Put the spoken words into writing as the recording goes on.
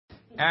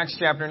Acts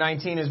chapter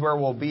 19 is where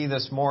we'll be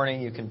this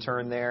morning. You can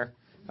turn there.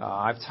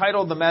 I've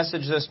titled the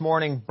message this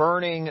morning,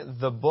 Burning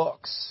the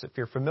Books. If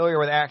you're familiar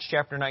with Acts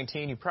chapter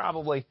 19, you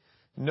probably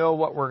know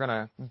what we're going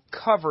to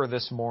cover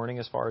this morning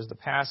as far as the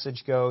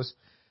passage goes.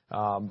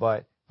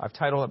 But I've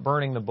titled it,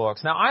 Burning the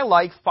Books. Now, I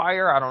like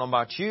fire. I don't know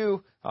about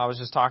you. I was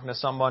just talking to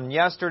someone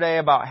yesterday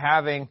about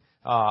having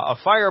a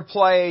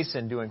fireplace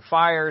and doing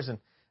fires.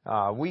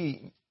 And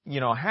we,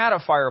 had a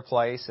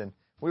fireplace. And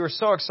we were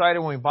so excited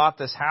when we bought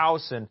this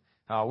house. And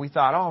we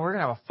thought, we're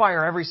going to have a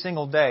fire every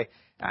single day.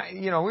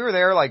 We were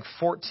there like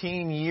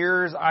 14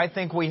 years. I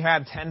think we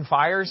had 10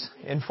 fires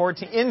in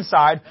 14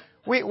 inside.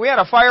 We had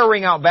a fire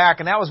ring out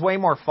back, and that was way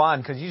more fun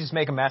because you just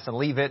make a mess and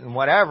leave it and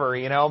whatever,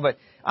 But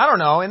I don't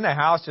know, in the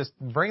house, just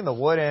bring the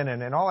wood in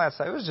and all that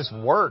stuff. It was just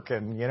work,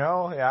 and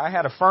I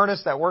had a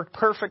furnace that worked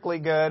perfectly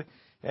good,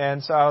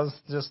 and so I was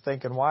just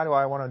thinking, why do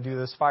I want to do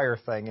this fire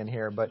thing in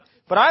here? But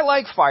I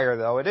like fire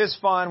though. It is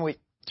fun.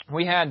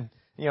 We had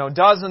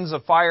dozens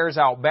of fires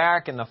out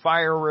back in the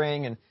fire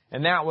ring,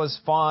 and that was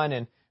fun.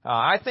 And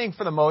I think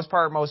for the most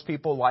part, most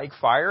people like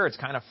fire. It's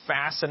kind of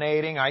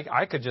fascinating.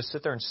 I could just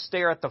sit there and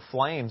stare at the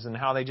flames and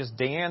how they just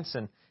dance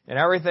and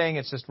everything.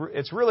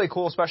 It's really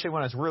cool, especially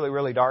when it's really,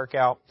 really dark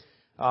out.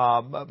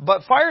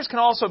 But fires can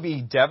also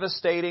be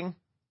devastating.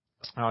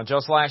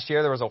 Just last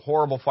year, there was a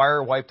horrible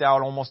fire, wiped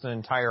out almost an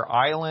entire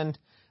island.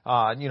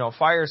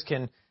 Fires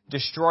can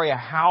destroy a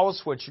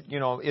house, which,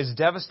 is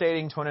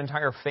devastating to an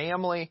entire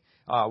family.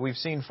 We've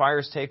seen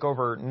fires take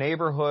over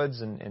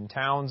neighborhoods and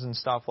towns and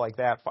stuff like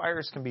that.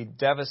 Fires can be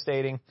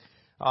devastating.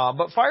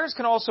 But fires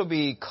can also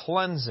be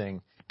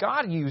cleansing.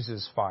 God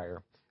uses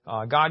fire.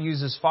 God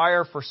uses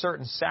fire for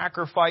certain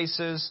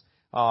sacrifices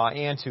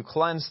and to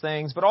cleanse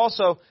things. But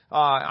also,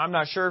 I'm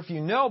not sure if you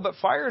know, but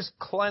fires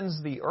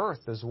cleanse the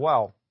earth as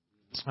well.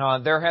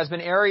 There has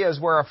been areas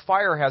where a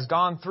fire has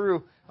gone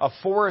through a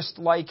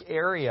forest-like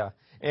area.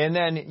 And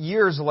then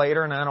years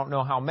later, and I don't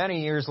know how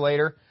many years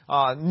later,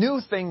 new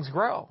things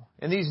grow.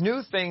 And these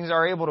new things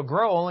are able to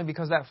grow only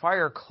because that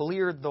fire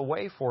cleared the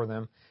way for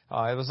them.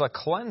 It was a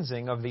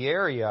cleansing of the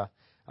area.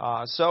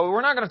 So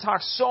we're not going to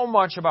talk so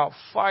much about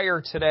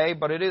fire today,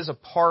 but it is a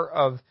part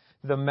of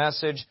the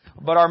message.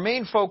 But our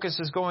main focus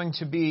is going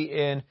to be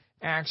in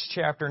Acts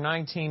chapter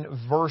 19,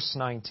 verse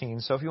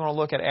 19. So if you want to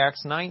look at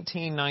Acts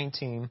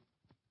 19:19,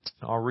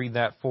 I'll read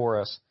that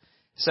for us.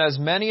 It says,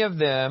 "Many of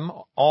them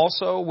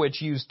also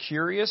which used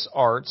curious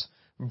arts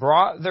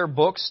brought their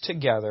books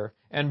together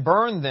and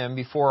burned them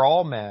before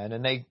all men,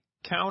 and they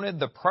counted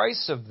the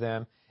price of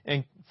them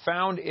and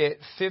found it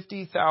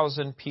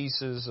 50,000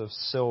 pieces of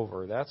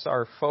silver." That's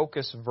our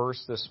focus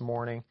verse this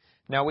morning.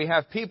 Now we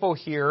have people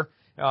here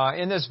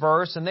in this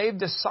verse, and they've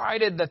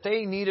decided that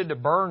they needed to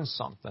burn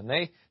something.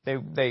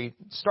 They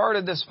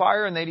started this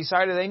fire, and they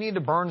decided they need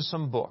to burn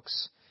some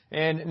books.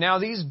 And now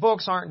these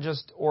books aren't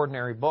just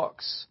ordinary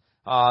books.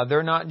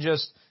 They're not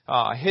just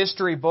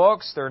history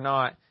books. They're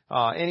not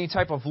any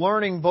type of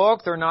learning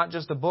book. They're not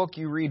just a book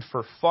you read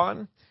for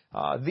fun.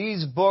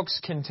 These books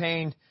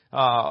contained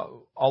a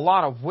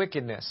lot of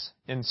wickedness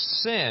and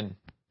sin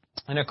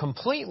and a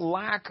complete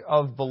lack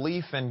of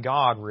belief in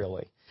God,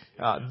 really.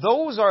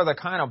 Those are the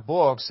kind of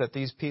books that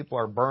these people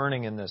are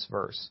burning in this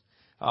verse.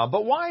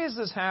 But why is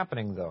this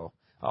happening, though?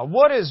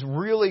 What is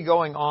really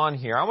going on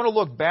here? I want to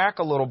look back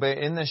a little bit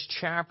in this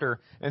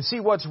chapter and see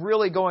what's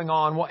really going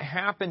on, what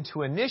happened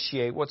to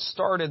initiate what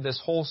started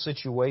this whole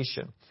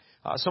situation.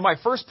 So my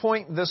first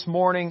point this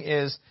morning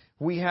is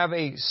we have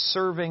a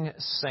serving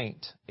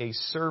saint, a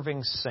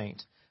serving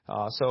saint.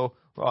 So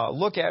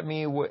look at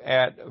me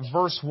at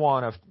verse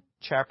 1 of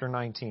chapter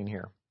 19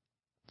 here.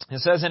 It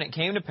says, "And it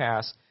came to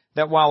pass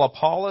that while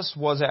Apollos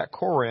was at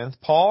Corinth,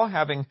 Paul,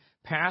 having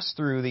passed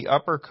through the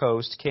upper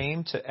coast,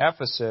 came to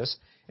Ephesus,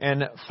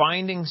 and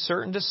finding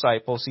certain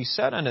disciples, he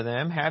said unto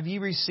them, Have ye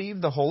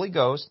received the Holy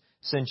Ghost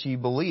since ye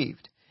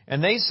believed?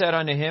 And they said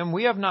unto him,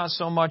 We have not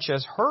so much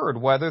as heard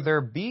whether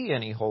there be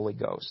any Holy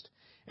Ghost.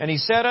 And he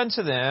said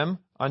unto them,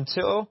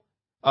 Unto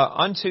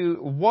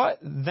what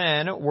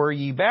then were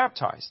ye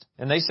baptized?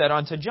 And they said,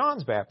 Unto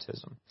John's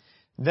baptism.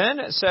 Then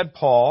said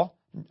Paul,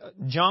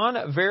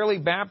 John verily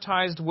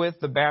baptized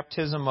with the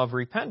baptism of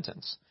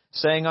repentance,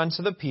 saying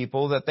unto the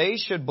people that they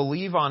should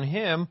believe on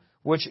him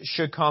which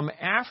should come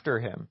after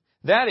him,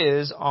 that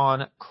is,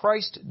 on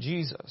Christ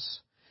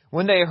Jesus.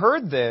 When they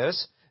heard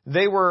this,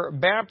 they were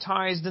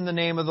baptized in the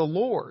name of the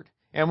Lord.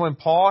 And when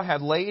Paul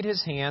had laid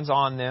his hands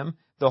on them,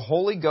 the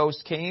Holy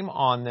Ghost came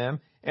on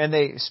them, and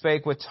they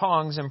spake with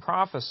tongues and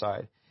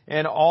prophesied.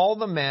 And all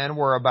the men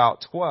were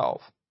about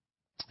 12.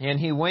 And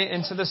he went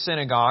into the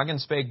synagogue and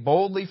spake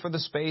boldly for the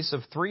space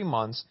of 3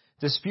 months,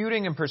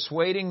 disputing and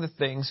persuading the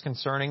things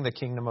concerning the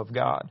kingdom of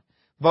God.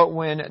 But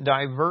when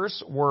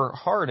divers were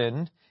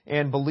hardened,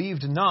 and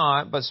believed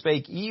not, but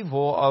spake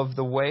evil of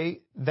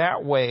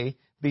that way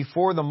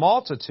before the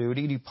multitude,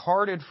 he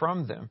departed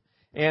from them,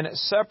 and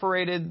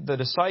separated the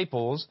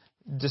disciples,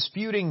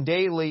 disputing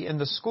daily in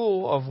the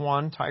school of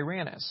one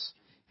Tyrannus.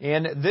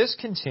 And this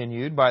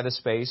continued by the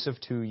space of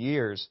 2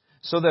 years,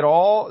 so that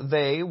all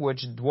they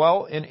which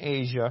dwelt in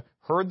Asia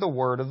heard the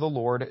word of the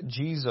Lord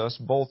Jesus,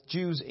 both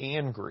Jews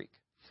and Greek.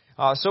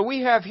 So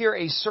we have here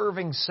a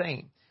serving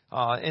saint,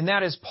 and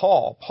that is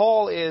Paul.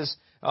 Paul is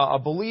a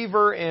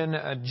believer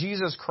in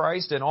Jesus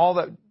Christ and all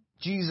that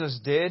Jesus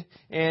did,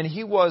 and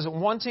he was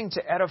wanting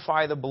to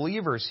edify the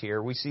believers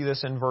here. We see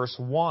this in verse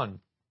 1.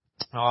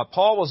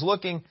 Paul was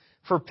looking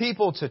for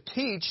people to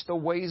teach the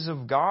ways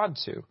of God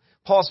to.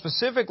 Paul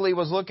specifically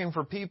was looking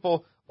for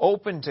people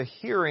open to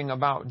hearing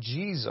about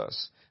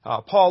Jesus.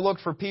 Paul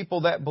looked for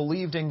people that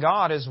believed in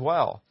God as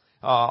well.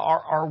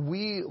 Are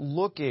we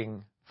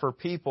looking for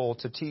people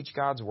to teach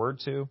God's Word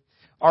to?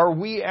 Are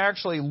we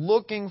actually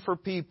looking for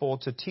people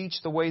to teach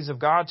the ways of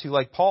God to,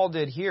 like Paul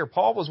did here?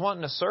 Paul was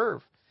wanting to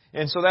serve,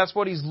 and so that's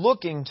what he's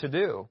looking to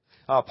do.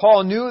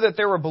 Paul knew that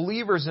there were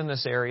believers in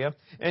this area,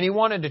 and he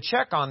wanted to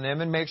check on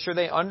them and make sure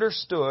they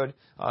understood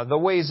the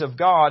ways of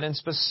God, and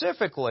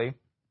specifically,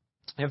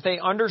 if they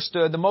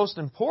understood the most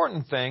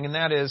important thing, and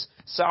that is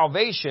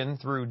salvation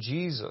through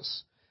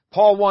Jesus.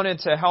 Paul wanted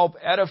to help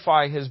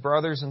edify his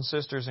brothers and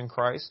sisters in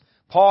Christ.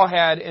 Paul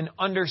had an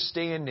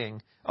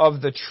understanding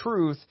of the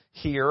truth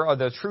here, of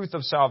the truth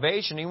of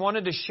salvation. He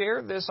wanted to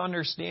share this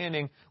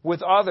understanding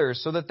with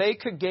others so that they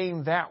could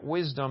gain that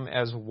wisdom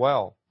as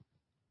well.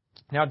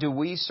 Now, do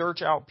we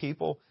search out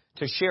people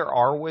to share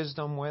our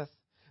wisdom with?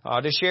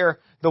 To share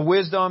the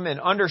wisdom and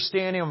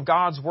understanding of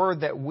God's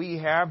Word that we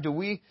have? Do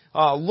we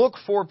look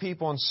for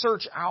people and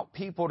search out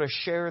people to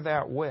share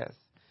that with?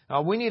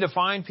 We need to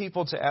find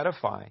people to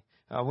edify.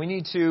 We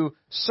need to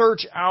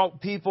search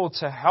out people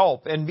to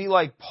help and be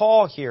like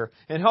Paul here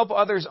and help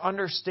others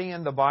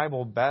understand the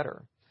Bible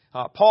better.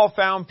 Paul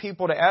found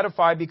people to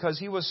edify because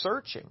he was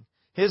searching.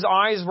 His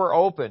eyes were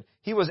open.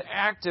 He was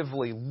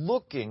actively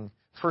looking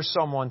for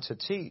someone to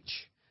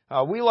teach.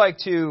 We like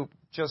to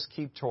just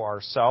keep to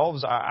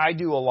ourselves. I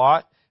do a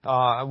lot.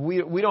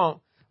 We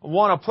don't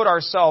want to put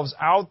ourselves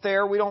out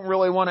there. We don't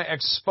really want to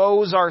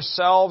expose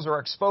ourselves or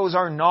expose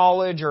our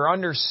knowledge or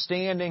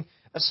understanding,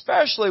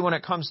 especially when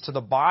it comes to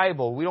the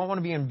Bible. We don't want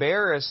to be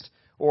embarrassed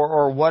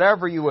or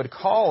whatever you would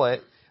call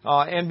it.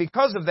 And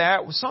because of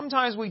that,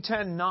 sometimes we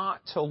tend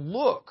not to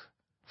look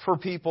for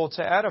people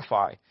to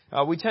edify.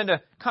 We tend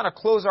to kind of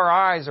close our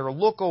eyes or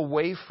look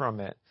away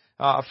from it.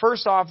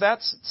 First off,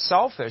 that's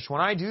selfish.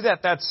 When I do that,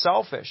 that's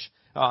selfish.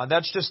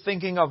 That's just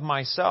thinking of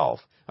myself.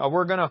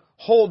 We're going to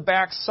hold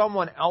back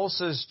someone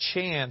else's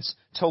chance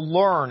to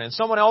learn and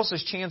someone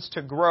else's chance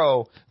to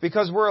grow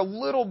because we're a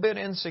little bit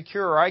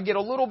insecure. I get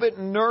a little bit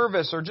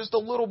nervous or just a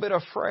little bit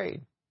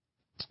afraid.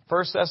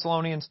 1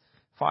 Thessalonians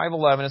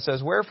 5:11, it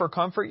says, "Wherefore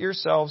comfort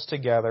yourselves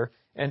together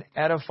and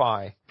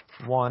edify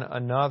one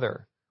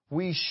another."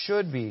 We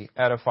should be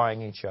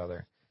edifying each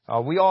other.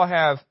 We all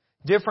have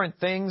different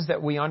things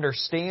that we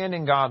understand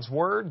in God's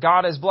Word.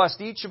 God has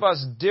blessed each of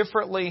us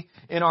differently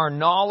in our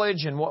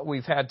knowledge and what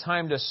we've had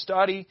time to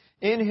study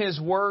in His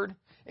Word,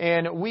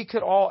 and we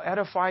could all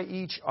edify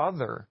each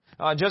other.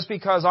 Just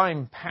because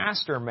I'm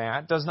Pastor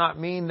Matt does not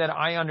mean that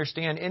I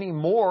understand any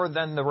more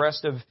than the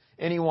rest of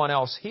anyone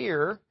else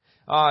here.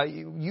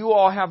 You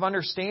all have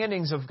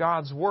understandings of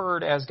God's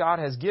Word as God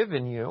has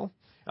given you,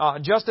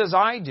 just as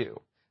I do.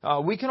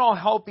 We can all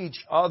help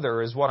each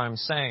other is what I'm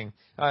saying.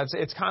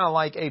 It's kind of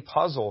like a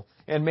puzzle.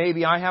 And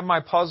maybe I have my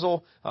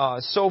puzzle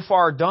so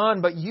far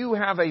done, but you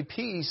have a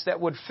piece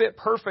that would fit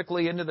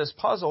perfectly into this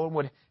puzzle and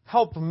would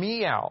help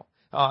me out.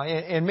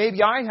 And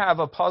maybe I have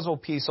a puzzle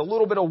piece, a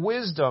little bit of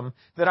wisdom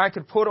that I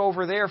could put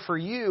over there for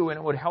you and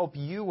it would help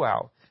you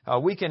out.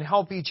 We can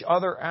help each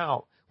other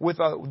out with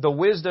the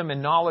wisdom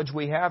and knowledge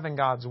we have in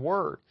God's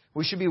Word.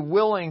 We should be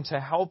willing to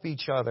help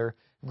each other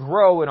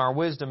grow in our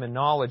wisdom and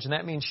knowledge, and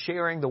that means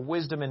sharing the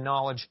wisdom and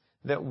knowledge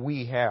that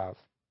we have.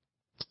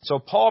 So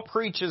Paul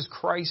preaches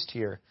Christ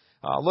here.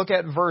 Look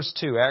at verse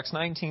 2, Acts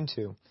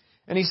 19:2.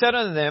 "And he said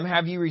unto them,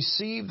 Have ye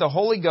received the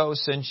Holy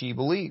Ghost since ye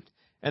believed?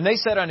 And they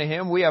said unto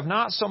him, We have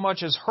not so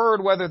much as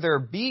heard whether there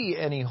be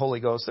any Holy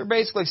Ghost." They're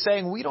basically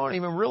saying, we don't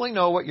even really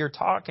know what you're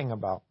talking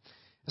about.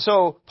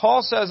 So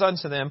Paul says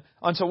unto them,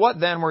 Unto what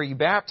then were ye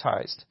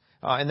baptized?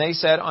 And they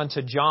said,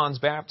 Unto John's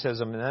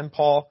baptism. And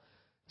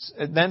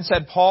then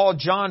said Paul,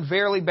 John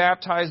verily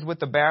baptized with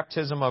the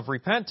baptism of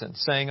repentance,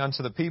 saying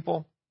unto the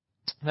people,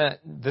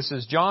 this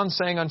is John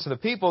saying unto the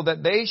people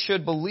that they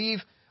should believe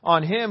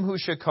on him who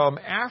should come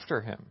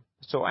after him.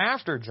 So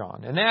after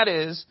John, and that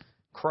is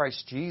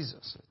Christ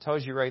Jesus. It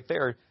tells you right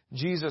there,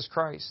 Jesus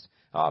Christ.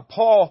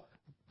 Paul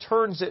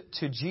turns it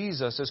to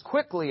Jesus as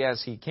quickly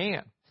as he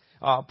can.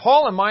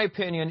 Paul, in my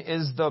opinion,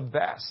 is the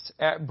best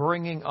at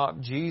bringing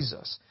up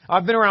Jesus.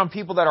 I've been around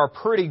people that are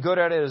pretty good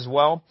at it as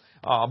well,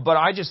 but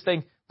I just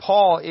think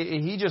Paul,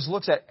 he just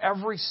looks at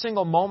every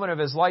single moment of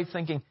his life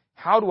thinking,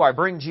 how do I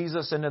bring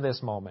Jesus into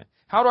this moment?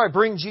 How do I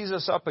bring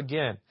Jesus up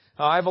again?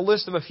 I have a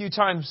list of a few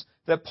times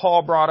that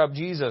Paul brought up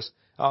Jesus.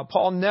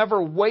 Paul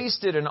never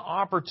wasted an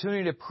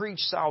opportunity to preach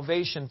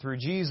salvation through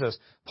Jesus.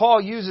 Paul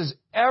uses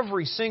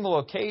every single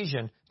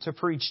occasion to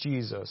preach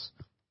Jesus.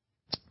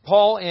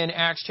 Paul, in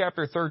Acts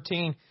chapter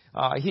 13,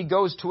 he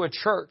goes to a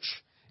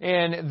church,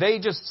 and they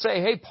just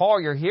say, Hey, Paul,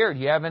 you're here. Do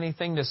you have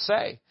anything to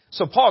say?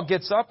 So Paul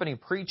gets up and he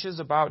preaches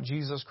about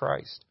Jesus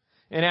Christ.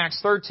 In Acts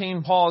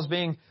 13, Paul is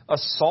being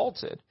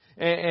assaulted,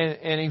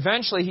 and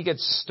eventually he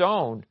gets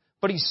stoned,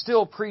 but he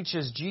still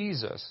preaches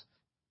Jesus.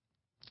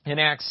 In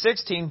Acts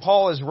 16,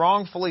 Paul is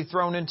wrongfully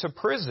thrown into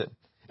prison,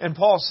 and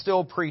Paul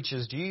still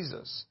preaches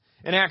Jesus.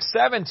 In Acts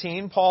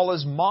 17, Paul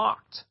is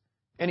mocked,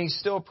 and he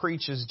still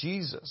preaches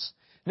Jesus.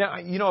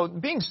 Now,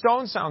 being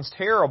stoned sounds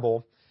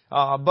terrible,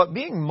 but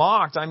being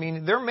mocked,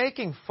 they're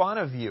making fun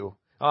of you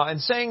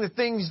and saying the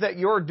things that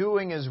you're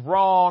doing is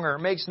wrong or it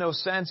makes no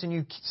sense, and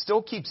you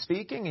still keep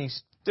speaking and you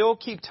still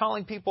keep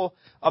telling people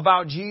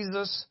about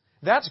Jesus.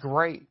 That's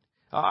great.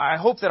 I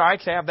hope that I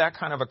can have that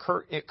kind of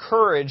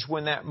courage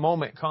when that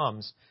moment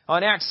comes.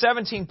 In Acts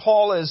 17,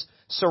 Paul is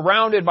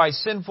surrounded by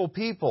sinful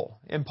people,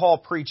 and Paul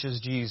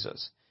preaches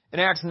Jesus. In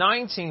Acts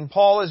 19,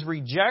 Paul is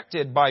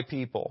rejected by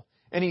people,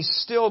 and he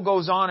still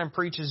goes on and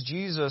preaches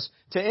Jesus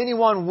to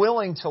anyone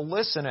willing to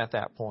listen at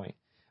that point.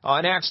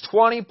 In Acts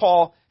 20,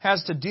 Paul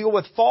has to deal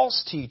with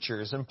false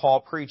teachers, and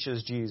Paul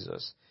preaches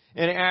Jesus.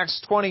 In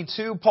Acts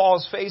 22, Paul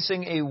is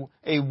facing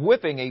a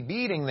whipping, a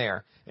beating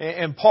there,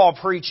 and Paul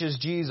preaches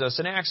Jesus.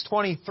 In Acts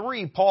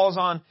 23, Paul's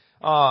on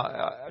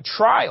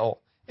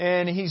trial,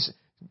 and he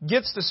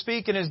gets to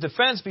speak in his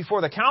defense before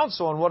the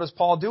council, and what does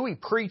Paul do? He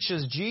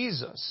preaches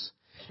Jesus.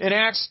 In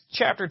Acts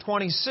chapter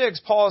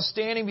 26, Paul is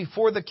standing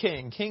before the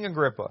king, King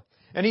Agrippa,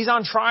 and he's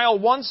on trial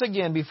once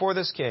again before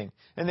this king.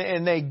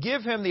 And they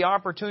give him the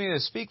opportunity to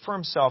speak for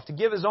himself, to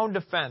give his own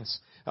defense,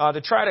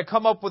 to try to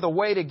come up with a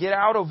way to get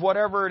out of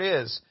whatever it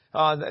is.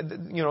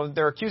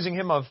 They're accusing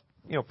him of,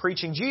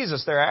 preaching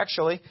Jesus there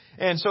actually.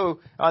 And so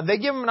they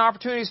give him an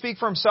opportunity to speak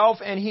for himself,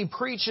 and he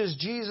preaches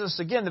Jesus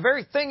again. The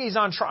very thing he's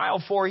on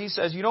trial for, he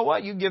says, you know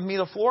what, you give me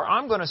the floor,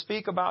 I'm going to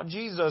speak about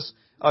Jesus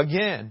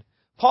again.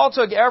 Paul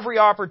took every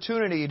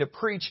opportunity to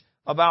preach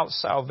about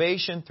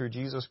salvation through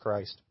Jesus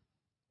Christ.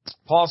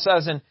 Paul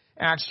says in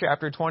Acts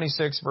chapter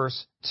 26,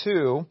 verse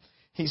 2,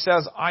 he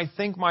says, I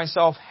think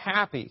myself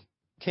happy,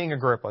 King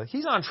Agrippa.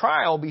 He's on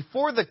trial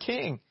before the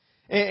king.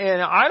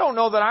 And I don't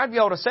know that I'd be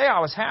able to say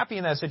I was happy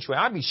in that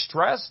situation. I'd be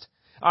stressed.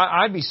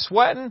 I'd be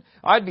sweating.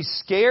 I'd be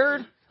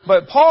scared.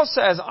 But Paul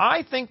says,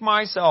 I think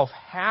myself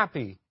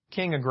happy,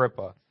 King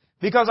Agrippa,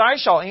 because I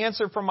shall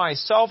answer for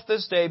myself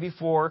this day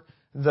before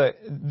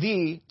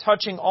thee,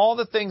 touching all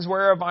the things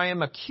whereof I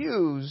am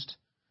accused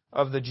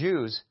of the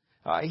Jews.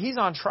 He's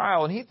on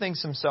trial and he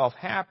thinks himself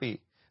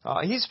happy.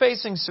 He's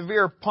facing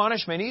severe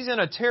punishment. He's in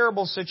a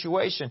terrible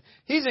situation.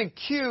 He's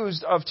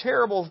accused of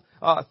terrible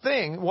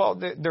thing. Well,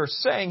 they're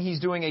saying he's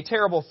doing a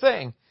terrible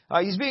thing.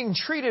 He's being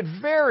treated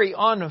very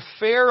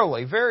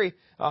unfairly, very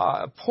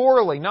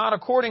poorly, not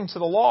according to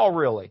the law,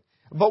 really.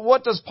 But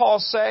what does Paul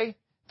say?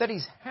 That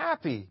he's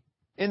happy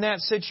in that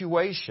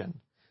situation.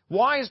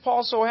 Why is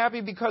Paul so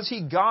happy? Because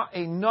he got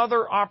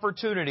another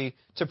opportunity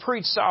to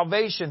preach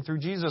salvation through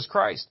Jesus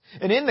Christ.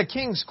 And in the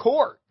king's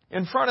court,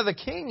 in front of the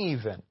king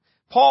even,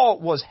 Paul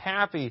was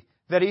happy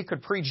that he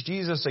could preach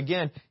Jesus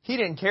again. He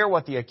didn't care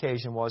what the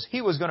occasion was.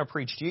 He was going to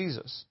preach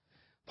Jesus.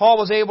 Paul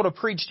was able to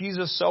preach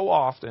Jesus so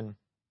often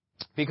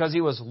because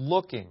he was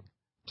looking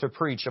to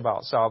preach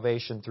about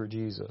salvation through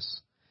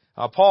Jesus.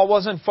 Paul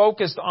wasn't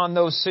focused on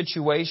those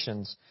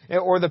situations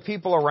or the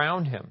people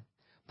around him.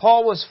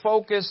 Paul was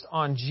focused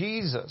on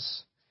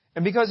Jesus.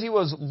 And because he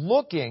was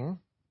looking,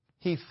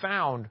 he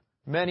found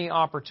many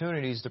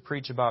opportunities to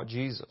preach about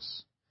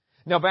Jesus.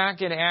 Now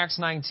back in Acts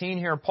 19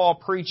 here, Paul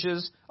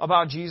preaches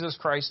about Jesus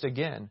Christ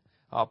again.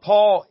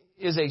 Paul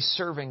is a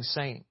serving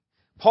saint.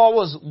 Paul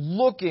was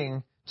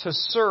looking to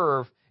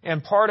serve,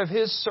 and part of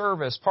his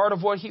service, part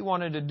of what he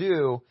wanted to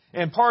do,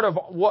 and part of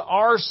what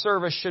our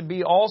service should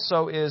be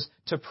also is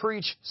to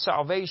preach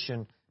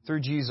salvation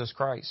through Jesus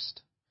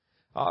Christ.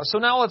 So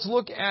now let's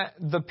look at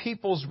the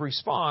people's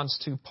response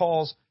to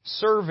Paul's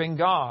serving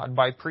God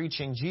by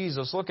preaching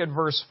Jesus. Look at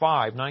verse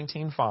 5,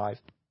 19:5.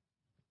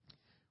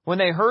 When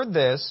they heard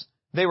this,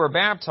 they were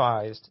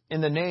baptized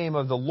in the name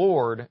of the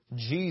Lord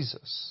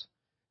Jesus.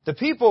 The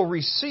people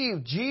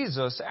received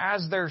Jesus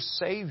as their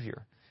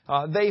Savior.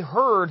 They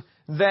heard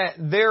that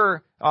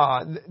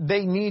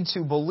they need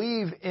to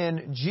believe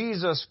in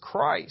Jesus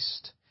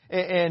Christ.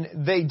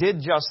 And they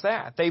did just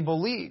that. They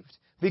believed.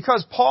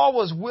 Because Paul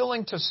was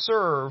willing to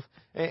serve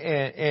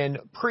and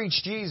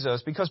preach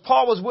Jesus, because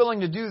Paul was willing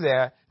to do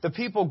that, the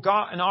people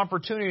got an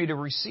opportunity to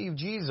receive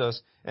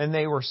Jesus and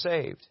they were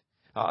saved.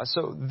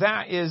 So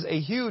that is a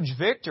huge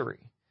victory.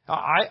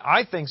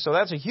 I think so.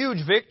 That's a huge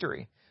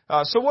victory.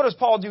 So what does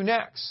Paul do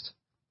next?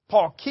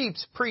 Paul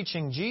keeps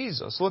preaching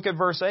Jesus. Look at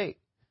verse 8.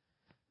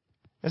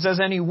 It says,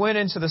 And he went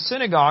into the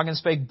synagogue and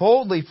spake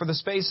boldly for the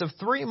space of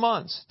 3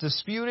 months,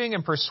 disputing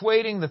and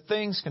persuading the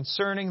things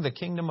concerning the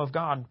kingdom of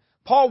God.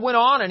 Paul went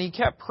on and he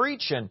kept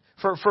preaching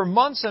for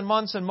months and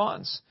months and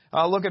months.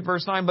 Look at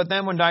verse 9. But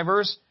then when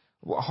divers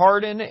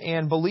hardened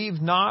and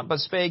believed not, but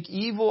spake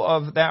evil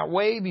of that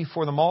way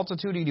before the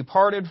multitude, he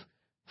departed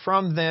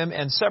from them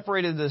and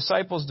separated the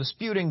disciples,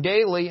 disputing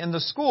daily in the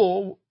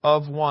school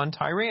of one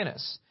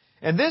Tyrannus.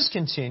 And this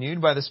continued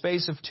by the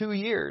space of 2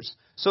 years,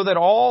 so that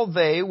all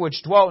they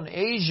which dwelt in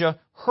Asia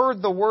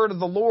heard the word of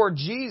the Lord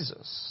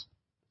Jesus.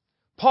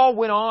 Paul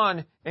went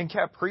on and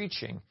kept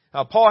preaching.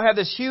 Paul had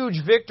this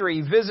huge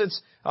victory. He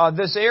visits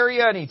this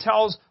area and he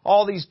tells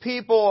all these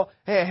people,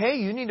 hey,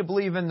 you need to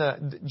believe in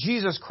the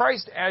Jesus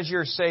Christ as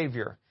your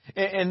Savior.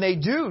 And they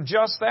do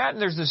just that,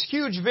 and there's this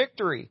huge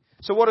victory.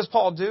 So what does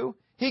Paul do?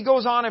 He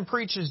goes on and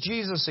preaches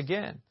Jesus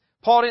again.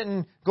 Paul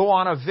didn't go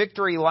on a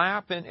victory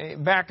lap.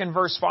 And back in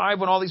verse 5,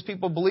 when all these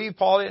people believed,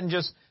 Paul didn't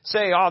just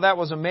say, oh, that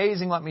was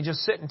amazing, let me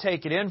just sit and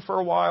take it in for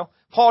a while.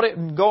 Paul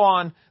didn't go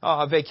on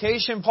a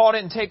vacation. Paul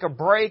didn't take a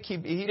break. He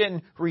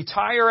didn't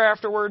retire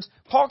afterwards.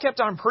 Paul kept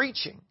on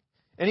preaching.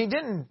 And he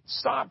didn't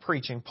stop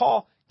preaching.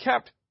 Paul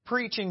kept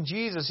preaching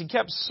Jesus. He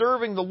kept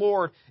serving the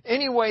Lord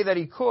any way that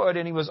he could,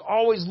 and he was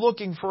always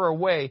looking for a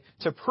way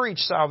to preach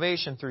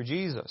salvation through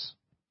Jesus.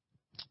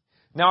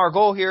 Now our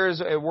goal here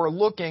is we're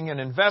looking and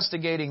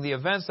investigating the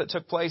events that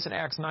took place in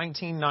Acts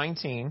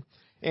 19:19,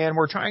 and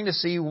we're trying to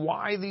see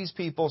why these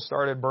people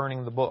started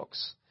burning the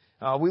books.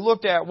 We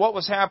looked at what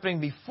was happening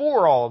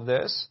before all of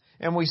this,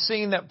 and we've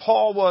seen that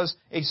Paul was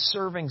a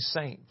serving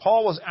saint.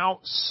 Paul was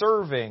out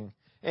serving,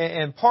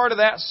 and part of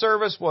that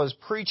service was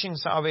preaching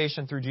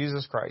salvation through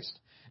Jesus Christ.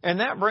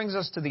 And that brings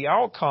us to the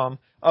outcome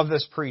of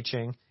this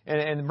preaching,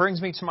 and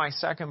brings me to my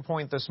second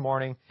point this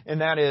morning, and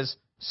that is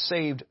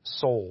saved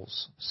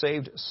souls.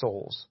 Saved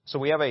souls. So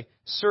we have a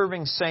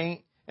serving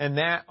saint, and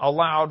that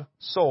allowed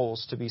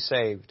souls to be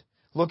saved.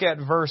 Look at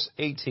verse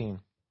 18.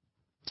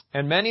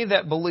 And many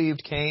that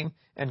believed came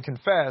and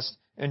confessed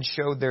and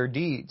showed their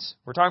deeds.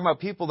 We're talking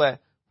about people that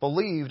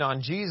believed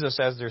on Jesus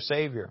as their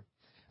Savior.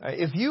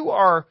 If you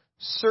are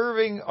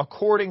serving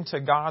according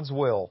to God's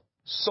will,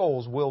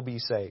 souls will be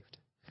saved.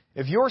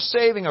 If you're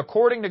saving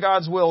according to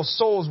God's will,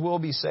 souls will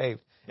be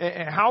saved.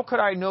 And how could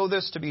I know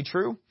this to be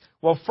true?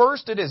 Well,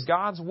 first, it is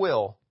God's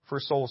will for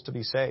souls to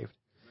be saved.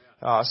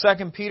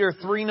 2 Peter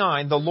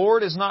 3:9, the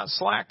Lord is not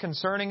slack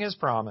concerning His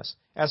promise,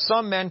 as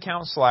some men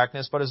count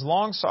slackness, but is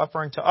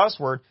long-suffering to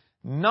usward,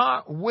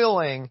 not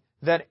willing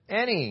that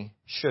any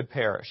should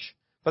perish,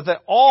 but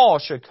that all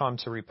should come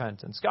to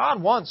repentance.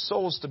 God wants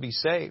souls to be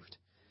saved.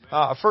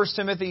 1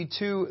 Timothy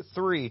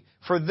 2:3,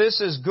 for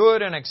this is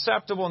good and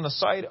acceptable in the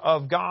sight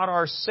of God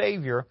our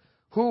Savior,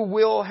 who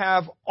will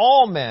have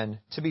all men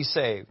to be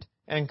saved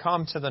and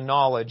come to the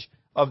knowledge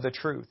of the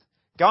truth.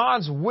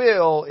 God's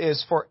will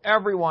is for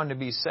everyone to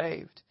be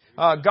saved.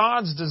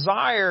 God's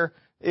desire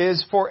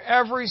is for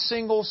every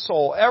single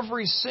soul,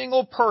 every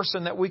single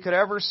person that we could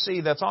ever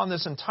see that's on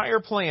this entire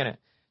planet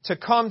to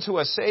come to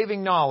a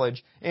saving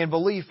knowledge and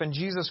belief in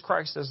Jesus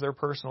Christ as their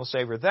personal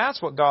Savior.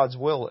 That's what God's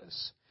will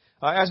is.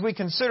 As we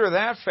consider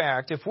that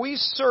fact, if we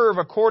serve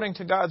according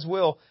to God's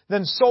will,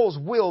 then souls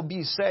will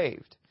be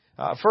saved.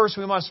 First,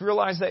 we must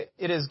realize that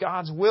it is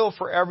God's will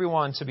for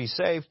everyone to be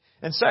saved.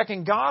 And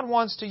second, God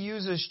wants to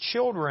use His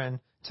children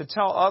to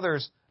tell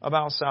others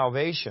about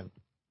salvation.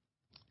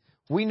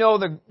 We know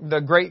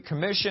the Great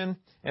Commission,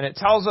 and it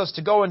tells us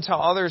to go and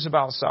tell others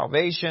about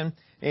salvation,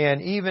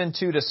 and even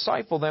to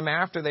disciple them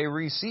after they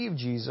receive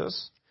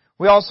Jesus.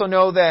 We also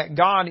know that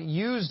God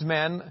used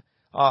men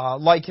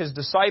like His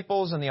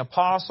disciples and the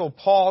Apostle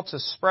Paul to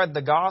spread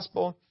the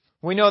gospel.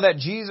 We know that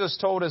Jesus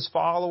told His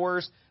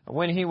followers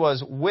when He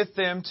was with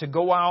them to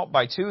go out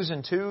by twos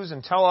and twos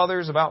and tell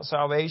others about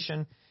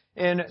salvation.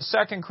 In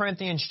 2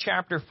 Corinthians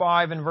chapter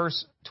 5 and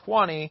verse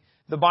 20,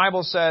 the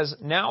Bible says,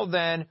 now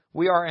then,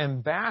 we are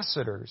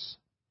ambassadors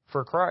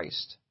for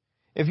Christ.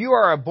 If you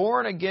are a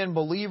born-again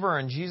believer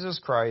in Jesus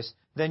Christ,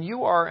 then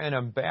you are an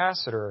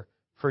ambassador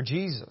for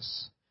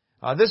Jesus.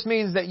 This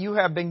means that you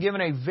have been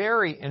given a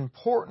very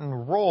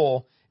important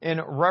role in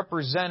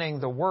representing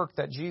the work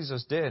that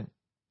Jesus did.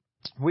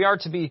 We are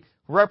to be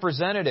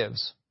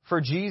representatives for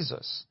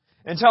Jesus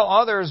and tell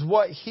others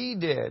what He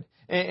did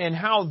and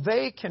how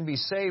they can be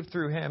saved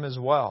through Him as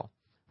well.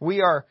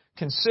 We are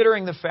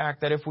considering the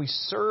fact that if we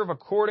serve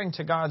according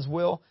to God's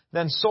will,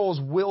 then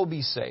souls will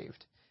be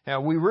saved.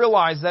 Now, we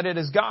realize that it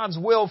is God's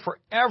will for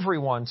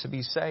everyone to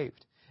be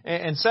saved.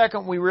 And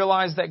second, we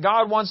realize that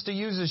God wants to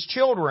use His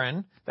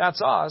children,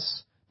 that's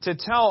us, to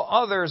tell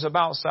others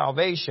about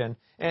salvation.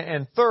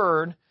 And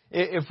third,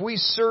 if we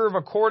serve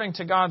according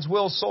to God's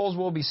will, souls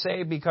will be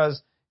saved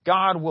because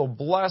God will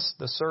bless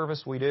the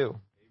service we do. Amen.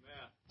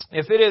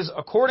 If it is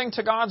according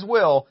to God's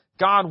will,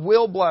 God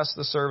will bless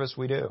the service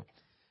we do.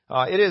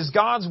 It is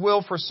God's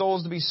will for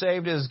souls to be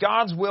saved. It is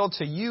God's will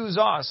to use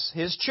us,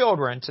 His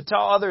children, to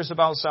tell others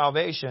about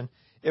salvation.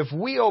 If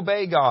we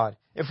obey God,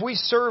 if we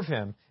serve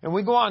Him, and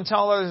we go out and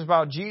tell others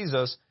about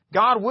Jesus,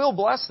 God will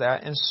bless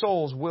that and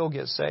souls will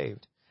get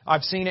saved.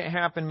 I've seen it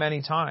happen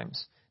many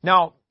times.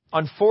 Now,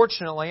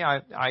 unfortunately,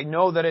 I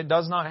know that it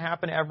does not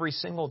happen every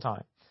single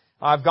time.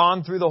 I've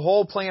gone through the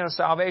whole plan of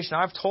salvation.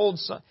 I've told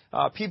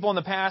people in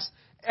the past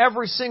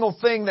every single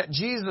thing that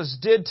Jesus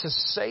did to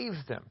save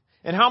them,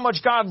 and how much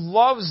God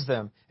loves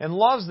them, and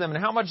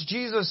how much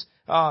Jesus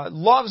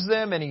loves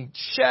them, and He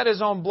shed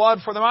His own blood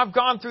for them. I've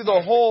gone through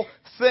the whole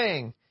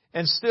thing,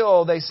 and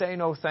still they say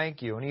no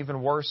thank you. And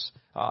even worse,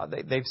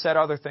 they've said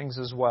other things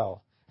as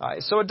well.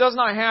 So it does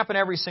not happen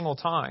every single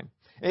time.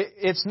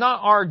 It's not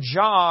our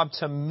job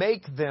to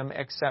make them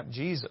accept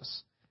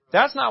Jesus.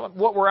 That's not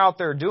what we're out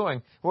there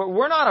doing.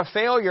 We're not a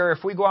failure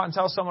if we go out and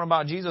tell someone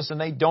about Jesus and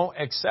they don't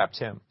accept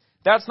Him.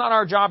 That's not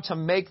our job to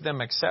make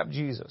them accept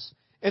Jesus.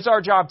 It's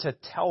our job to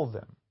tell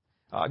them.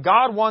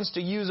 God wants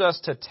to use us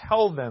to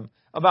tell them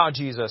about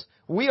Jesus.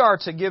 We are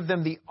to give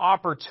them the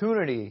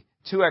opportunity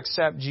to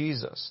accept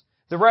Jesus.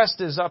 The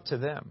rest is up to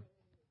them.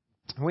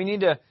 We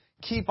need to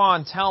keep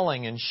on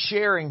telling and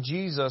sharing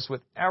Jesus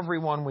with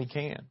everyone we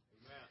can.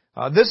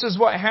 This is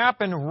what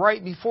happened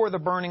right before the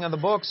burning of the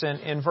books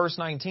in verse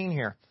 19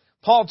 here.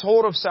 Paul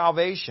told of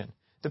salvation.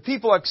 The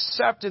people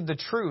accepted the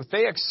truth.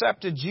 They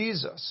accepted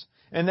Jesus.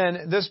 And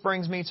then this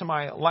brings me to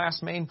my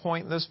last main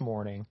point this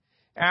morning.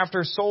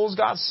 After souls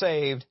got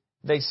saved,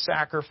 they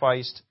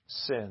sacrificed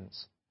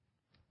sins.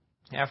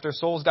 After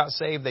souls got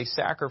saved, they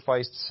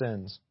sacrificed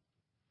sins.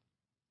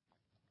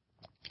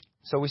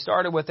 So we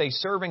started with a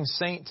serving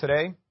saint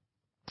today,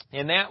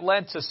 and that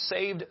led to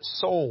saved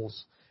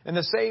souls. And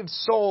the saved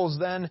souls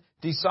then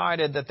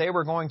decided that they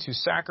were going to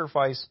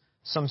sacrifice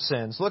some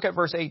sins. Look at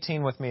verse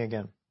 18 with me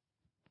again.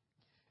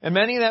 And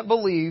many that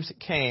believed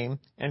came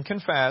and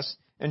confessed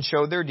and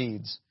showed their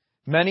deeds.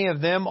 Many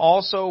of them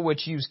also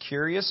which used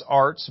curious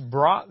arts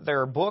brought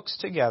their books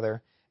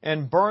together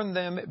and burned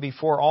them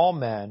before all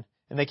men.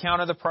 And they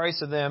counted the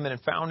price of them and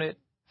found it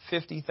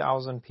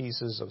 50,000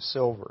 pieces of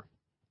silver.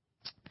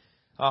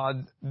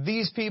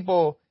 These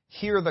people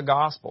hear the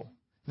gospel.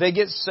 They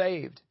get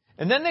saved.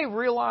 And then they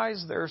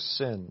realize their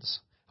sins.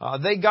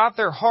 They got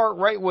their heart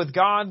right with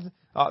God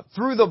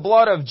through the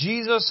blood of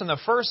Jesus. And the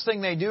first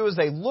thing they do is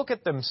they look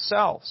at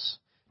themselves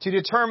to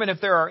determine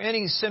if there are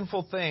any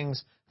sinful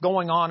things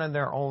going on in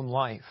their own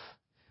life.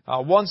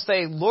 Once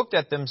they looked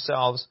at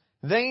themselves,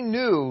 they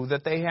knew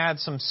that they had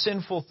some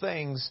sinful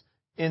things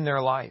in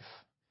their life.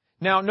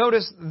 Now,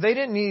 notice, they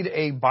didn't need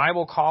a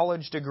Bible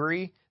college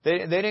degree. They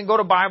didn't go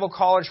to Bible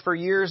college for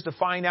years to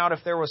find out if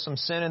there was some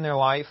sin in their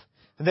life.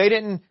 They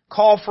didn't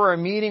call for a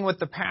meeting with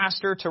the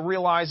pastor to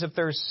realize if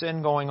there's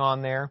sin going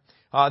on there.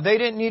 They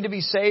didn't need to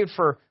be saved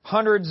for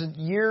hundreds of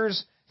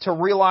years to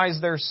realize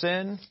their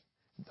sin.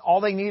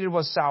 All they needed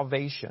was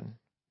salvation.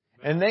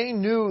 And they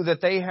knew that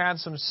they had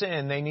some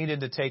sin they needed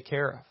to take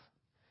care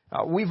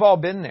of. We've all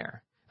been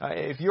there.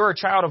 If you're a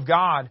child of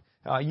God,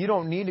 you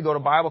don't need to go to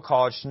Bible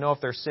college to know if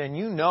there's sin.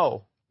 You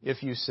know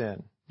if you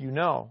sin. You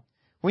know.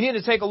 We need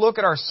to take a look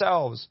at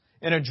ourselves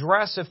and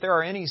address if there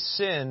are any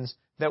sins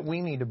that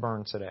we need to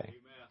burn today.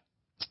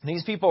 Amen.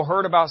 These people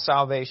heard about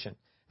salvation.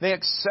 They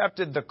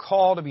accepted the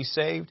call to be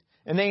saved,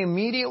 and they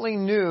immediately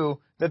knew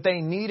that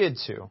they needed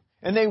to,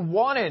 and they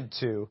wanted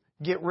to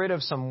get rid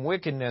of some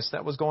wickedness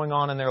that was going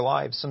on in their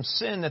lives, some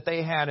sin that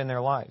they had in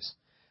their lives.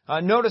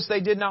 Notice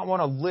they did not want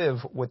to live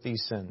with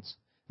these sins.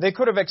 They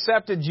could have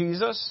accepted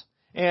Jesus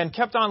and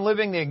kept on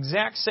living the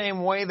exact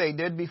same way they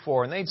did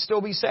before, and they'd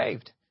still be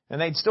saved,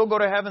 and they'd still go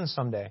to heaven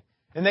someday.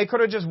 And they could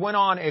have just went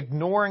on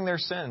ignoring their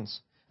sins.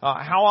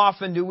 How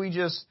often do we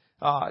just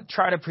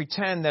try to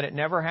pretend that it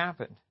never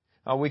happened?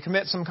 We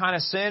commit some kind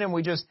of sin and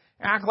we just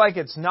act like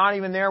it's not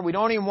even there. We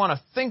don't even want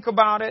to think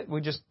about it.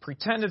 We just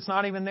pretend it's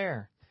not even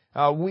there.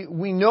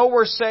 We know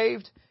we're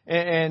saved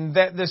and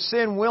that the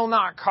sin will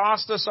not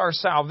cost us our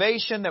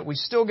salvation, that we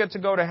still get to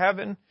go to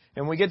heaven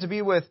and we get to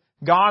be with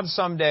God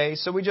someday.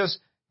 So we just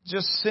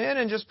sin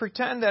and just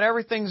pretend that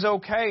everything's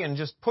okay and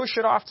just push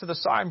it off to the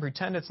side and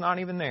pretend it's not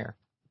even there.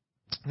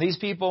 These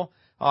people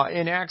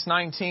in Acts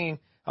 19,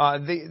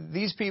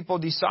 these people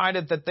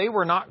decided that they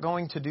were not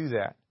going to do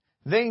that.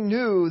 They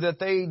knew that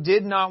they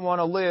did not want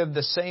to live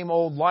the same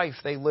old life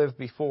they lived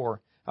before.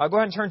 Go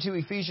ahead and turn to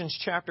Ephesians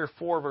chapter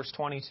 4, verse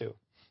 22.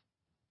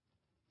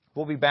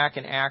 We'll be back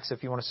in Acts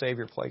if you want to save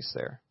your place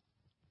there.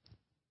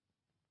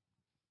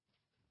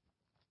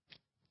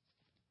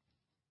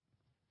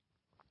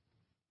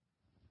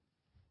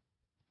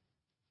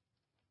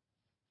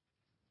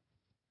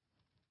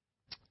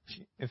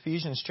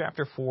 Ephesians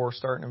chapter 4,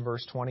 starting in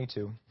verse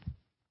 22.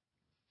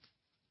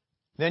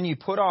 Then you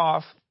put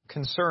off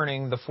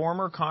concerning the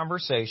former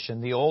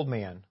conversation the old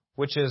man,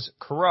 which is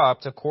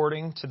corrupt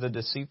according to the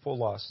deceitful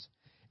lust,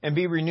 and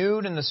be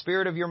renewed in the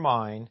spirit of your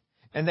mind,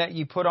 and that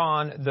ye put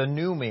on the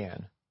new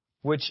man,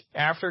 which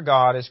after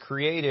God is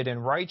created in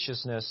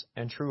righteousness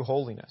and true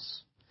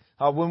holiness.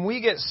 When we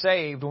get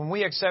saved, when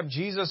we accept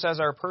Jesus as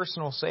our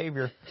personal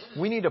Savior,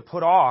 we need to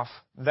put off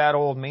that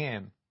old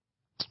man.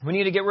 We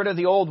need to get rid of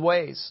the old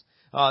ways,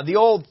 the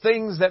old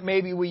things that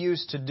maybe we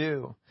used to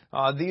do.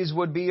 These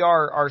would be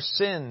our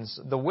sins,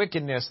 the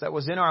wickedness that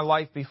was in our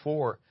life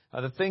before,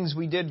 the things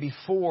we did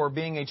before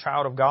being a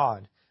child of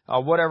God.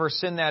 Whatever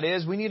sin that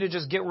is, we need to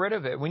just get rid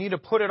of it. We need to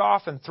put it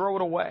off and throw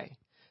it away.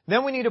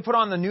 Then we need to put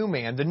on the new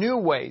man, the new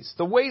ways,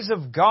 the ways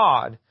of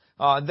God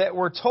that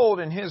we're told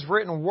in His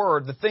written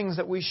word, the things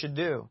that we should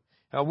do.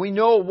 We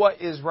know what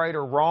is right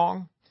or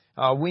wrong.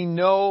 We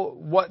know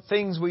what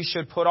things we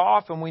should put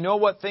off, and we know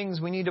what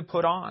things we need to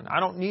put on. I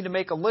don't need to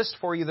make a list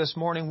for you this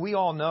morning. We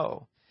all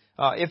know.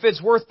 If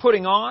it's worth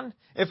putting on,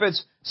 if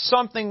it's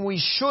something we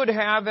should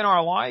have in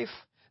our life,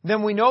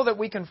 then we know that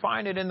we can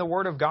find it in the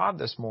Word of God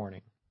this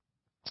morning.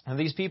 And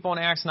these people in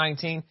Acts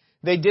 19,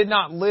 they did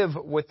not live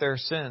with their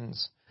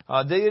sins.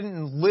 They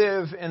didn't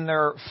live in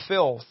their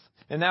filth.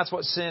 And that's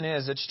what sin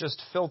is. It's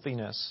just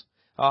filthiness.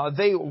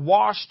 They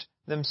washed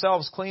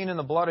themselves clean in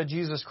the blood of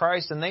Jesus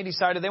Christ, and they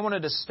decided they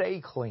wanted to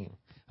stay clean.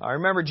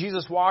 Remember,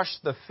 Jesus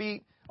washed the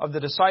feet of the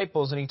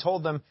disciples, and He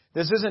told them,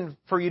 this isn't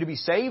for you to be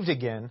saved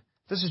again.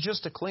 This is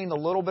just to clean the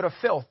little bit of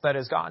filth that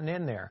has gotten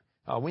in there.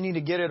 We need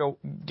to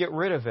get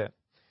rid of it.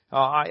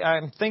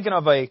 I'm thinking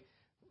of a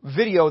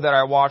video that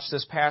I watched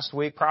this past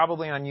week,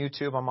 probably on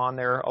YouTube. I'm on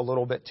there a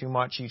little bit too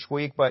much each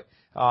week, but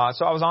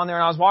so I was on there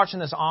and I was watching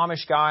this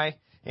Amish guy,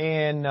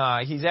 and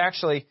he's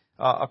actually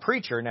a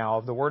preacher now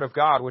of the Word of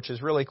God, which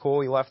is really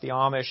cool. He left the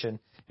Amish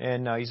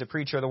and he's a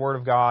preacher of the Word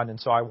of God, and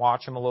so I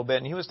watch him a little bit.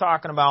 And he was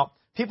talking about,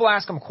 people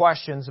ask him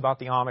questions about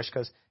the Amish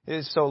because it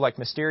is so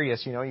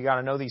mysterious, you got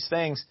to know these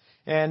things.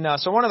 And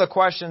so one of the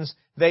questions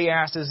they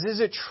asked is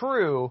it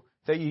true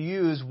that you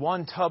use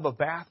one tub of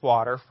bath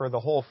water for the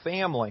whole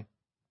family?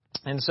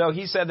 And so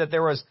he said that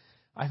there was,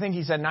 I think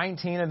he said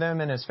 19 of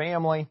them in his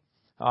family,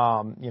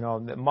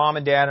 the mom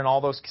and dad and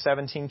all those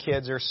 17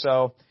 kids or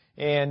so.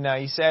 And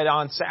he said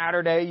on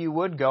Saturday you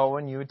would go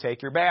and you would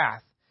take your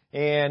bath.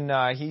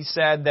 And he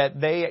said that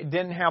they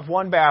didn't have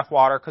one bath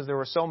water because there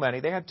were so many.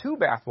 They had two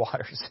bath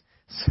waters.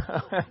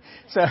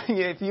 So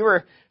if you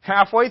were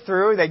halfway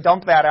through, they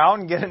dump that out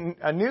and get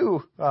a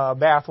new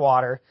bath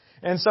water.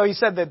 And so he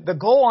said that the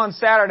goal on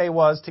Saturday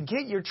was to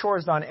get your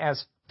chores done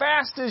as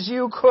fast as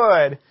you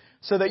could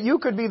so that you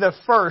could be the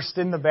first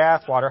in the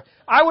bath water.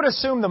 I would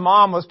assume the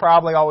mom was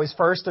probably always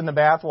first in the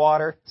bath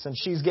water since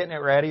she's getting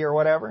it ready or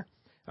whatever.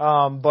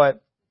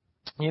 But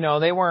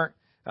they weren't,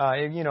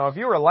 if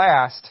you were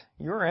last,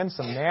 you were in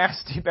some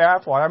nasty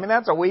bath water. I mean,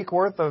 that's a week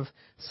worth of,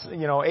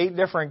 8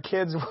 different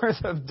kids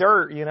worth of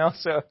dirt,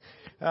 so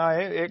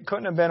it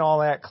couldn't have been all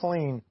that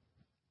clean.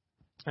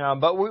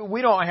 But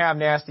we don't have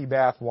nasty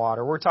bath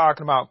water. We're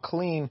talking about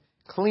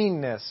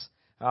cleanness.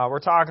 We're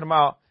talking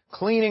about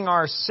cleaning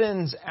our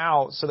sins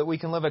out so that we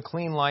can live a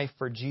clean life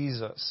for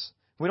Jesus.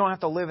 We don't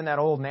have to live in that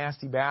old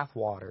nasty bath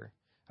water.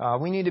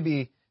 We need to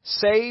be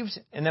saved,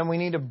 and then we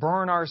need to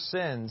burn our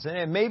sins.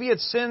 And maybe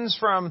it's sins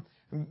from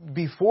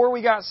before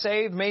we got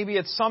saved. Maybe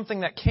it's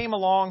something that came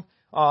along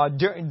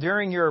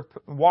during your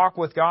walk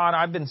with God.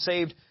 I've been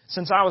saved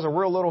since I was a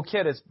real little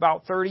kid. It's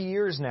about 30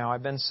 years now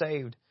I've been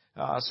saved.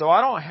 So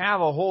I don't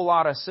have a whole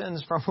lot of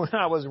sins from when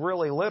I was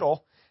really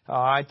little.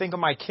 I think of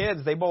my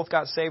kids. They both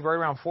got saved right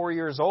around 4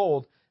 years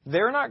old.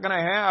 They're not going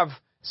to have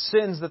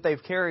sins that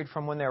they've carried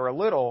from when they were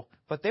little,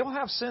 but they will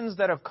have sins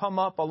that have come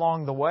up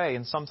along the way,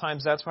 and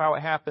sometimes that's how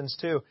it happens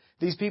too.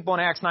 These people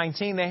in Acts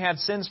 19, they had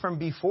sins from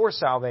before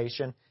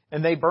salvation,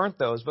 and they burnt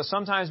those. But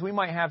sometimes we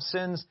might have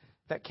sins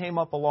that came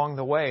up along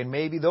the way, and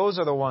maybe those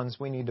are the ones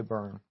we need to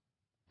burn.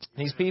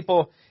 These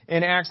people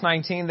in Acts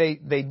 19,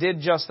 they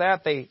did just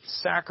that. They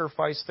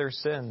sacrificed their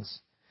sins.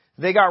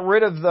 They got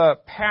rid of the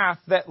path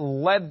that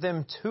led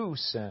them to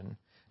sin.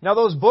 Now,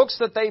 those books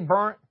that they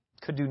burnt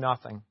could do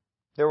nothing.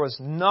 There was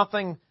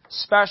nothing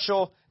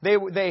special.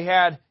 They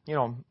had,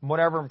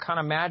 whatever kind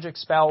of magic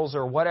spells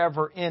or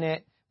whatever in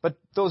it, but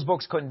those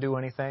books couldn't do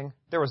anything.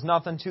 There was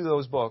nothing to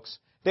those books.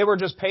 They were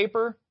just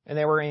paper and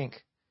they were ink.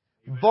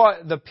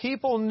 But the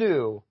people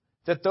knew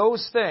that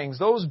those things,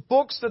 those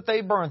books that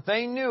they burnt,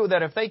 they knew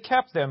that if they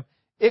kept them,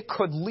 it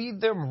could lead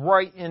them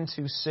right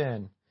into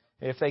sin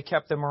if they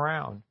kept them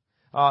around.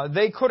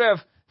 They could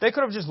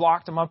have just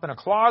locked them up in a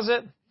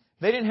closet.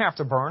 They didn't have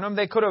to burn them.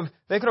 They could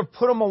have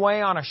put them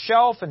away on a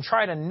shelf and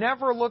tried to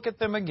never look at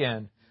them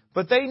again.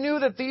 But they knew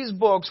that these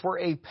books were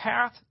a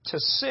path to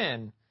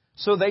sin,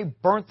 so they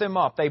burnt them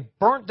up. They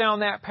burnt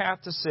down that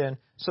path to sin,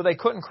 so they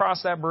couldn't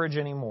cross that bridge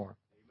anymore.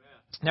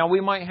 Amen. Now,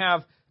 we might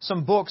have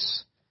some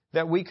books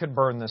that we could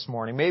burn this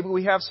morning. Maybe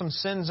we have some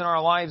sins in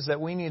our lives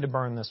that we need to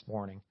burn this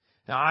morning.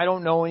 Now, I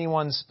don't know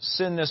anyone's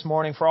sin this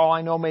morning. For all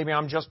I know, maybe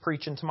I'm just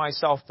preaching to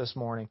myself this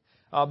morning.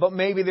 But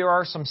maybe there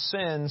are some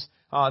sins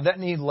that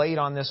need laid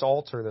on this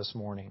altar this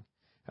morning.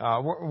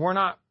 We're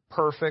not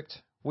perfect.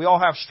 We all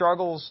have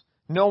struggles.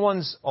 No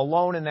one's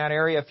alone in that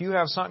area. If you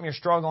have something you're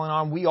struggling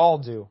on, we all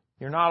do.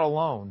 You're not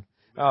alone.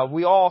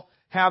 We all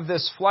have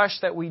this flesh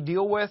that we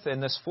deal with,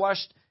 and this flesh,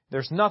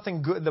 there's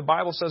nothing good. The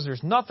Bible says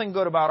there's nothing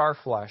good about our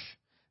flesh.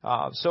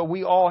 So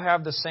we all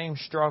have the same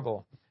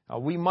struggle.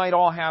 We might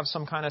all have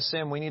some kind of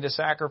sin we need to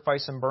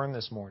sacrifice and burn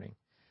this morning.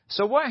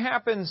 So what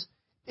happens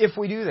if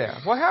we do that?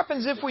 What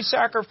happens if we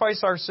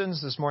sacrifice our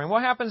sins this morning?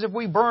 What happens if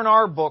we burn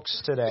our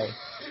books today?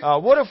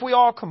 What if we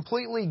all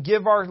completely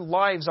give our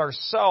lives,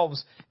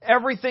 ourselves,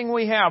 everything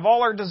we have,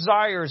 all our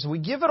desires, we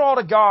give it all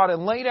to God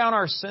and lay down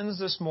our sins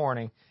this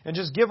morning and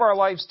just give our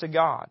lives to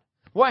God?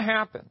 What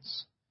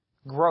happens?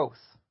 Growth.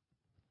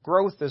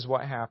 Growth is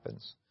what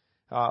happens.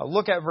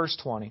 Look at verse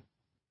 20.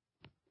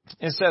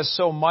 It says,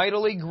 "So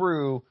mightily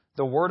grew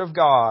the word of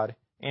God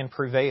and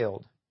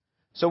prevailed."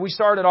 So we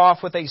started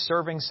off with a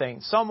serving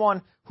saint,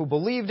 someone who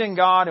believed in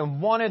God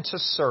and wanted to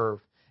serve.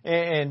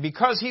 And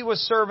because he was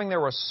serving, there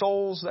were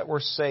souls that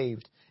were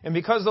saved. And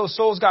because those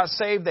souls got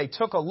saved, they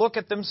took a look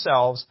at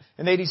themselves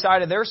and they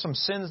decided there's some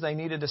sins they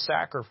needed to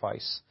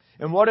sacrifice.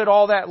 And what did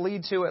all that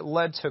lead to? It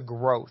led to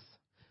growth.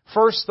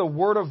 First, the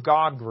Word of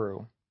God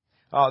grew.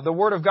 The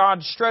Word of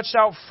God stretched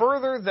out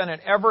further than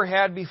it ever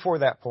had before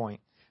that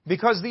point.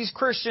 Because these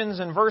Christians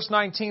in verse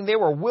 19, they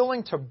were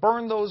willing to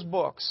burn those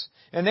books.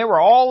 And they were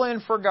all in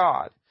for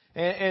God.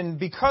 And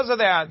because of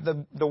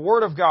that, the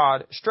Word of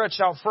God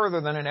stretched out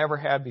further than it ever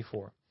had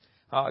before.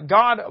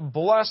 God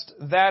blessed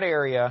that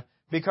area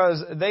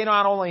because they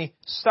not only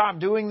stopped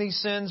doing these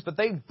sins, but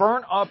they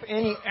burnt up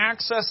any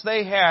access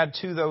they had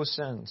to those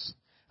sins.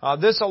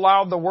 This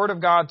allowed the Word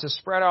of God to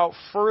spread out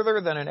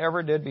further than it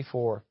ever did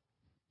before.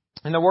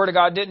 And the Word of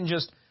God didn't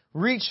just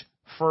reach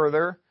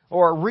further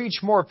or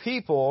reach more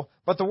people,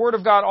 but the Word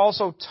of God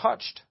also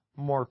touched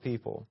more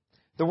people.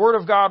 The Word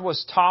of God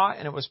was taught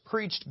and it was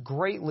preached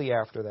greatly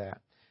after that.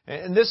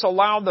 And this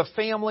allowed the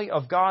family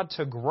of God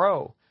to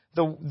grow.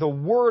 The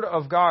Word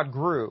of God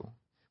grew,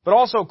 but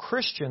also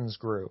Christians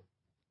grew.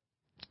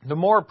 The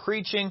more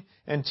preaching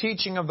and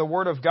teaching of the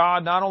Word of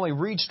God not only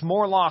reached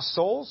more lost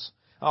souls,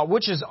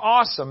 which is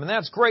awesome, and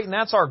that's great, and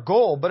that's our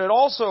goal, but it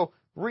also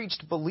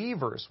reached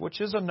believers, which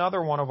is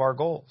another one of our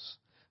goals.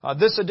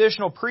 This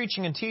additional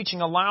preaching and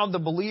teaching allowed the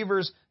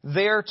believers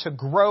there to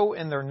grow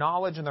in their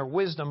knowledge and their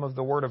wisdom of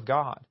the Word of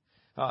God.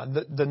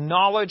 The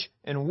knowledge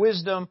and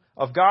wisdom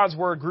of God's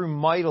Word grew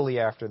mightily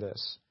after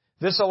this.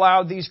 This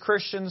allowed these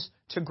Christians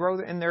to grow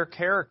in their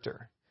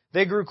character.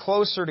 They grew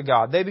closer to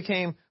God. They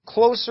became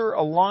closer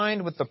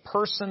aligned with the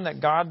person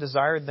that God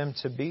desired them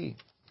to be.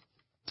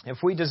 If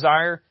we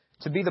desire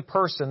to be the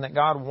person that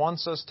God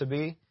wants us to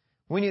be,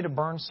 we need to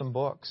burn some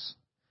books.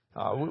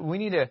 We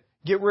need to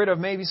get rid of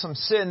maybe some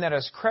sin that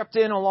has crept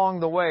in along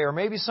the way, or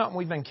maybe something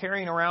we've been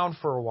carrying around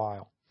for a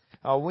while.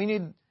 We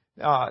need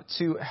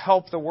to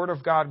help the Word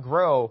of God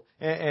grow,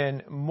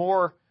 and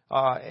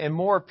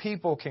more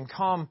people can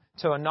come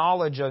to a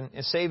knowledge,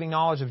 a saving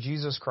knowledge of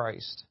Jesus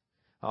Christ.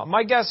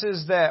 My guess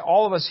is that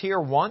all of us here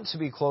want to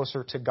be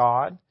closer to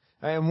God,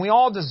 and we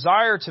all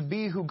desire to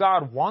be who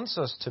God wants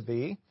us to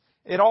be.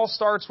 It all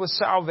starts with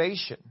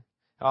salvation.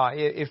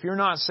 If you're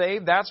not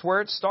saved, that's where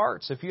it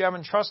starts. If you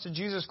haven't trusted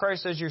Jesus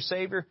Christ as your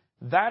Savior,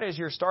 that is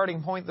your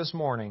starting point this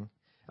morning.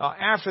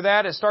 After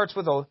that, it starts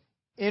with an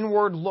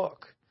inward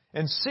look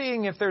and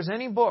seeing if there's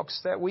any books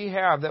that we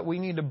have that we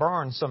need to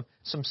burn, some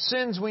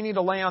sins we need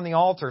to lay on the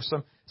altar,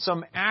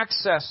 some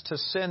access to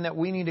sin that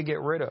we need to get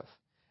rid of.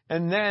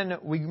 And then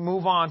we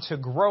move on to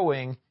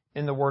growing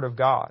in the Word of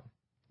God.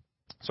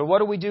 So what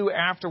do we do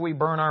after we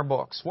burn our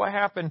books? What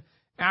happened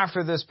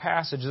after this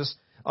passage, this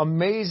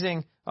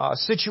amazing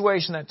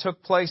situation that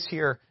took place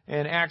here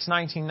in Acts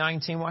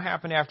 19:19? What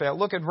happened after that?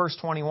 Look at verse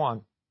 21.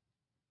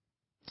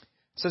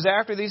 It says,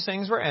 after these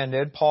things were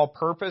ended, Paul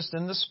purposed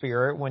in the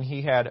Spirit, when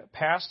he had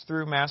passed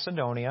through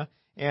Macedonia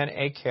and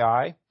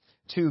Achaia,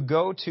 to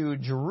go to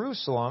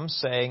Jerusalem,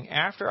 saying,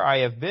 after I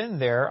have been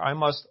there, I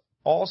must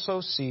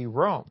also see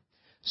Rome.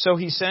 So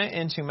he sent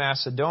into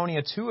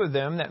Macedonia 2 of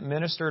them that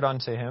ministered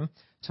unto him,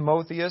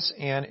 Timotheus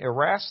and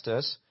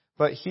Erastus,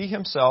 but he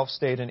himself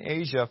stayed in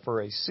Asia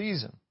for a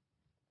season.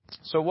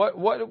 So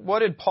what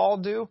did Paul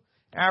do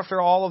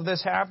after all of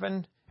this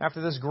happened? After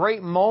this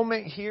great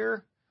moment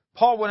here,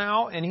 Paul went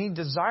out and he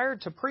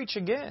desired to preach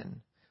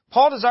again.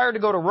 Paul desired to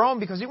go to Rome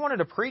because he wanted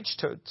to preach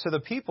to the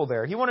people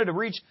there. He wanted to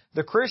reach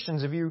the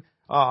Christians. If you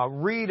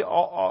read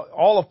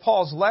all of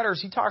Paul's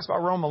letters, he talks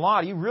about Rome a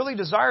lot. He really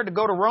desired to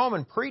go to Rome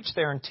and preach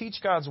there and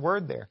teach God's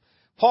Word there.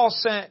 Paul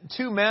sent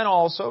 2 men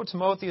also,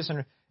 Timotheus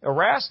and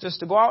Erastus,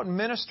 to go out and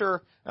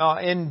minister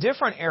in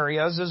different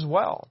areas as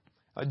well.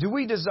 Do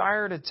we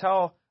desire to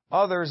tell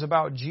others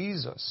about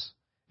Jesus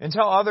and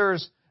tell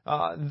others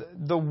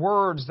the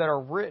words that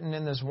are written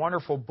in this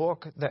wonderful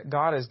book that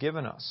God has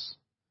given us?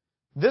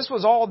 This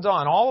was all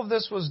done. All of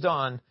this was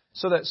done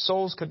so that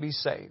souls could be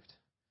saved,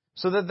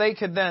 so that they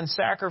could then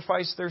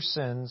sacrifice their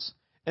sins,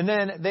 and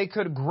then they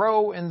could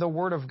grow in the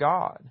Word of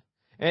God.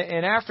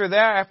 And after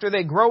that, after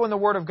they grow in the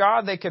Word of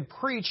God, they could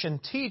preach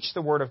and teach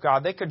the Word of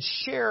God. They could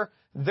share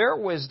their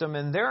wisdom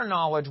and their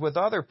knowledge with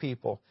other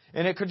people,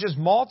 and it could just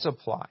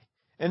multiply.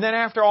 And then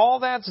after all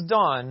that's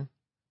done,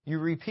 you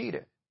repeat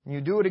it. You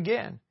do it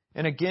again,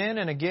 and again,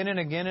 and again, and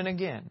again, and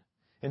again,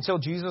 until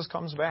Jesus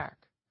comes back.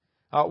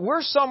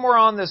 We're somewhere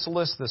on this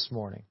list this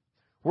morning.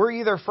 We're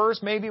either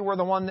first, maybe we're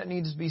the one that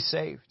needs to be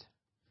saved.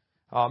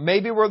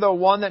 Maybe we're the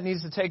one that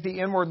needs to take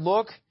the inward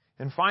look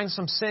and find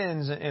some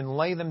sins and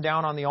lay them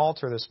down on the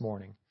altar this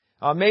morning.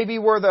 Maybe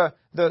we're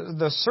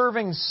the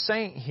serving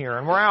saint here,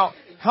 and we're out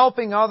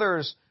helping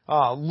others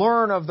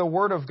learn of the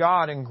Word of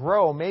God and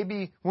grow.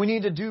 Maybe we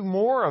need to do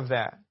more of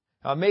that.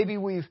 Maybe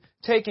we've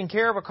taken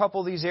care of a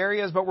couple of these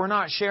areas, but we're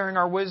not sharing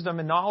our wisdom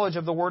and knowledge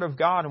of the Word of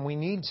God, and we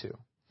need to.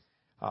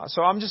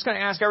 So I'm just going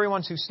to ask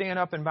everyone to stand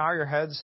up and bow your heads.